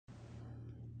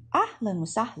Ahlan wa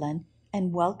sahlan,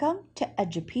 and welcome to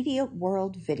Edupedia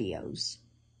World Videos.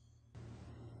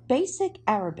 Basic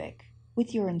Arabic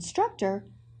with your instructor,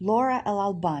 Laura El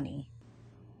Albani.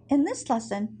 In this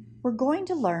lesson, we're going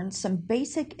to learn some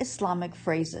basic Islamic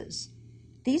phrases.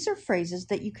 These are phrases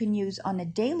that you can use on a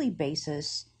daily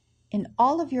basis in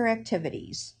all of your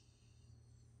activities.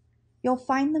 You'll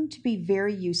find them to be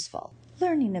very useful.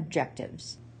 Learning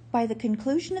objectives. By the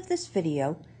conclusion of this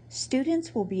video,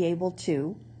 students will be able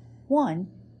to 1.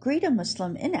 Greet a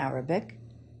Muslim in Arabic,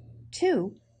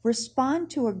 2. Respond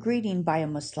to a greeting by a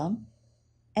Muslim,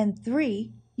 and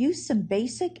 3. Use some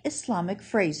basic Islamic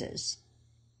phrases.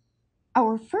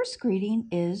 Our first greeting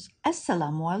is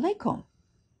Assalamu alaikum.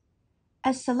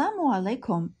 Assalamu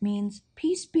alaikum means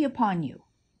peace be upon you.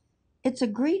 It's a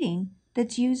greeting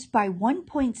that's used by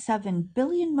 1.7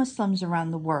 billion Muslims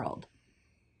around the world.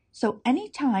 So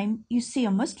anytime you see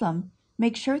a Muslim,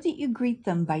 make sure that you greet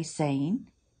them by saying,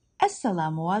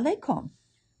 Assalamu alaikum.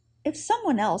 If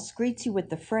someone else greets you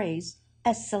with the phrase,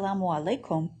 Assalamu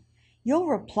alaikum, you'll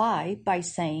reply by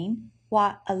saying,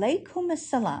 Wa alaikum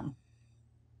assalam.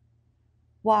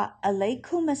 Wa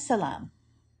alaikum assalam.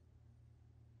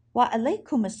 Wa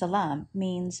alaikum assalam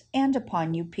means, and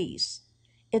upon you peace.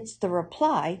 It's the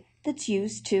reply that's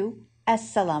used to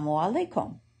Assalamu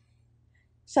alaikum.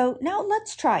 So now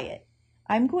let's try it.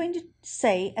 I'm going to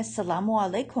say Assalamu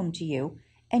alaikum to you,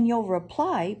 and you'll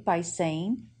reply by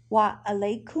saying Wa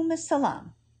alaikum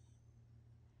assalam.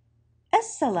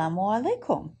 Assalamu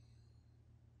alaikum.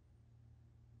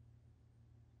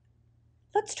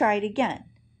 Let's try it again.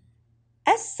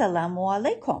 Assalamu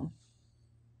alaikum.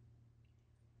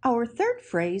 Our third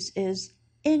phrase is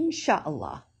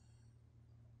Insha'Allah.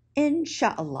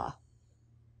 Insha'Allah.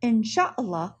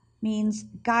 Insha'Allah means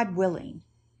God willing,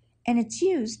 and it's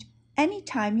used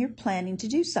anytime you're planning to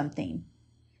do something.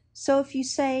 So if you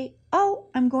say, oh,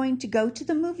 I'm going to go to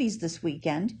the movies this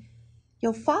weekend,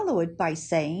 you'll follow it by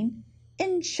saying,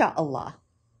 Insha'Allah.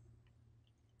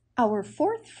 Our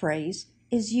fourth phrase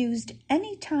is used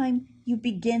anytime you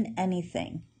begin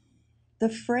anything. The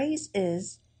phrase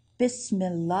is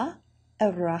Bismillah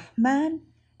ar-Rahman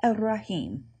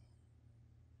ar-Rahim.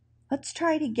 Let's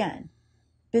try it again.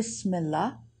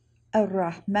 Bismillah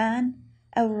ar-Rahman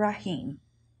ar-Rahim.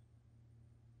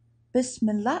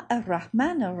 Bismillah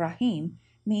ar-Rahman ar-Rahim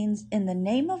means in the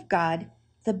name of God,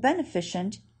 the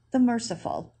beneficent, the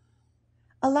merciful.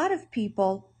 A lot of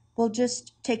people will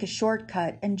just take a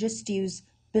shortcut and just use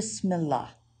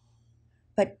Bismillah.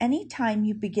 But anytime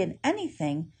you begin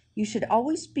anything, you should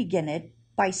always begin it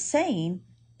by saying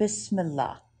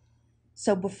Bismillah.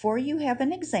 So before you have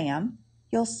an exam,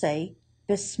 you'll say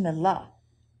Bismillah.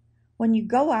 When you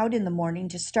go out in the morning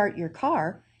to start your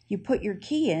car, you put your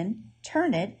key in,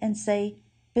 turn it, and say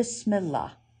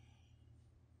Bismillah.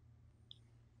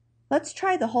 Let's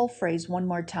try the whole phrase one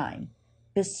more time.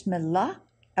 Bismillah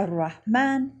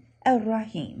ar-Rahman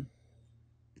ar-Rahim.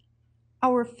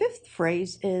 Our fifth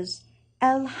phrase is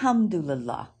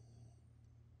Alhamdulillah.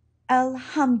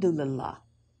 Alhamdulillah.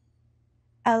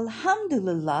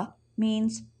 Alhamdulillah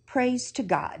means praise to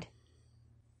God.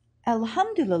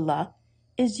 Alhamdulillah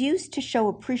is used to show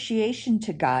appreciation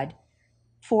to God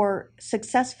for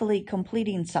successfully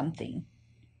completing something.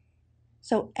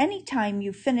 So anytime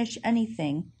you finish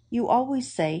anything, you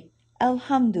always say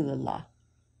Alhamdulillah.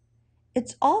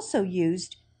 It's also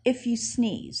used if you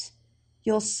sneeze.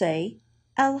 You'll say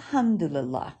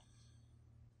Alhamdulillah.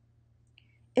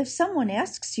 If someone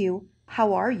asks you,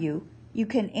 how are you? You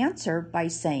can answer by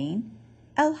saying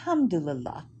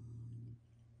Alhamdulillah.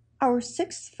 Our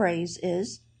sixth phrase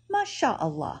is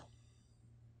MashaAllah.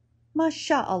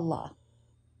 MashaAllah.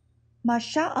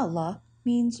 MashaAllah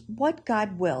means what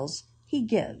God wills, He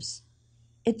gives.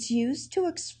 It's used to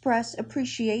express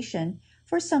appreciation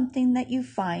for something that you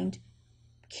find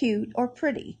cute or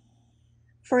pretty.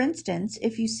 For instance,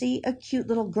 if you see a cute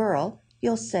little girl,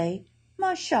 you'll say,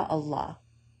 MashaAllah.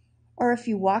 Or if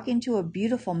you walk into a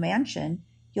beautiful mansion,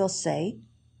 you'll say,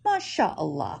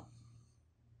 MashaAllah.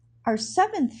 Our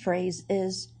seventh phrase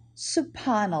is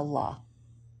Subhanallah.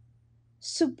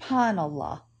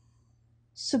 Subhanallah.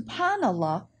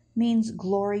 Subhanallah means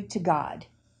glory to God.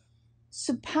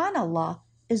 Subhanallah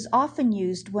is often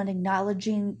used when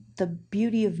acknowledging the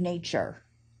beauty of nature.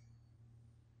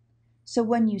 So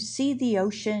when you see the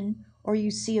ocean or you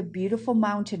see a beautiful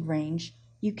mountain range,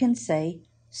 you can say,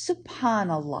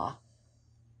 Subhanallah.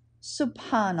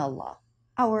 Subhanallah.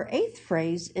 Our eighth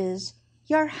phrase is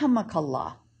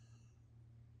Yarhamakallah.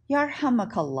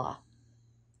 Yarhamakallah.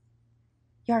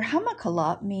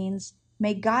 Yarhamakallah means,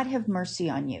 may God have mercy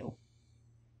on you.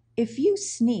 If you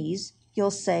sneeze,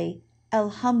 you'll say,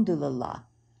 Alhamdulillah.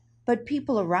 but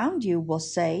people around you will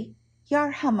say,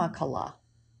 Yarhamakallah,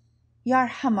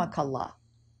 Yarhamakallah.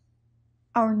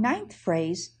 Our ninth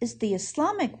phrase is the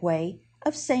Islamic way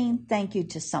of saying thank you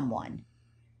to someone.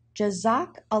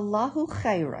 Jazak Allahu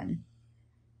khairan.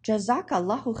 Jazak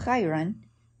Allahu khairan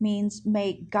means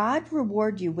may God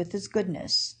reward you with his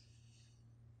goodness.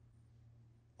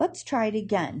 Let's try it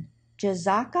again.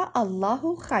 Jazaka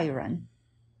Allahu khairan.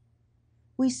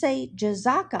 We say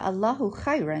Jazaka Allahu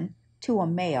khairan to a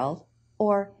male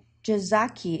or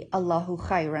Jazaki Allahu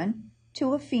khairan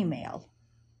to a female.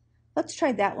 Let's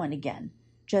try that one again.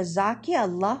 Jazaki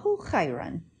Allahu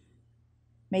khairan.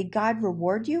 May God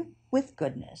reward you with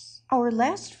goodness. Our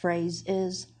last phrase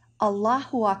is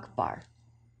Allahu Akbar.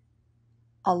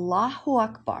 Allahu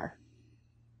Akbar.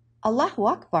 Allahu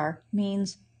Akbar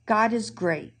means God is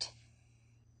great.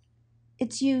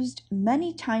 It's used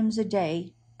many times a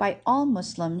day by all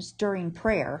Muslims during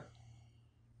prayer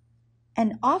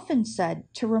and often said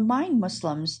to remind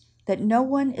Muslims that no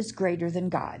one is greater than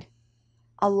God.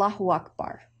 Allahu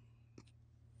Akbar.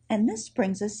 And this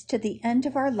brings us to the end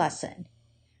of our lesson.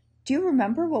 Do you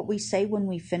remember what we say when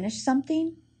we finish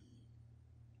something?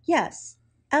 Yes,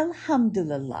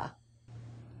 Alhamdulillah.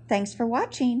 Thanks for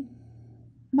watching.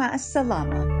 Ma'as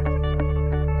salama.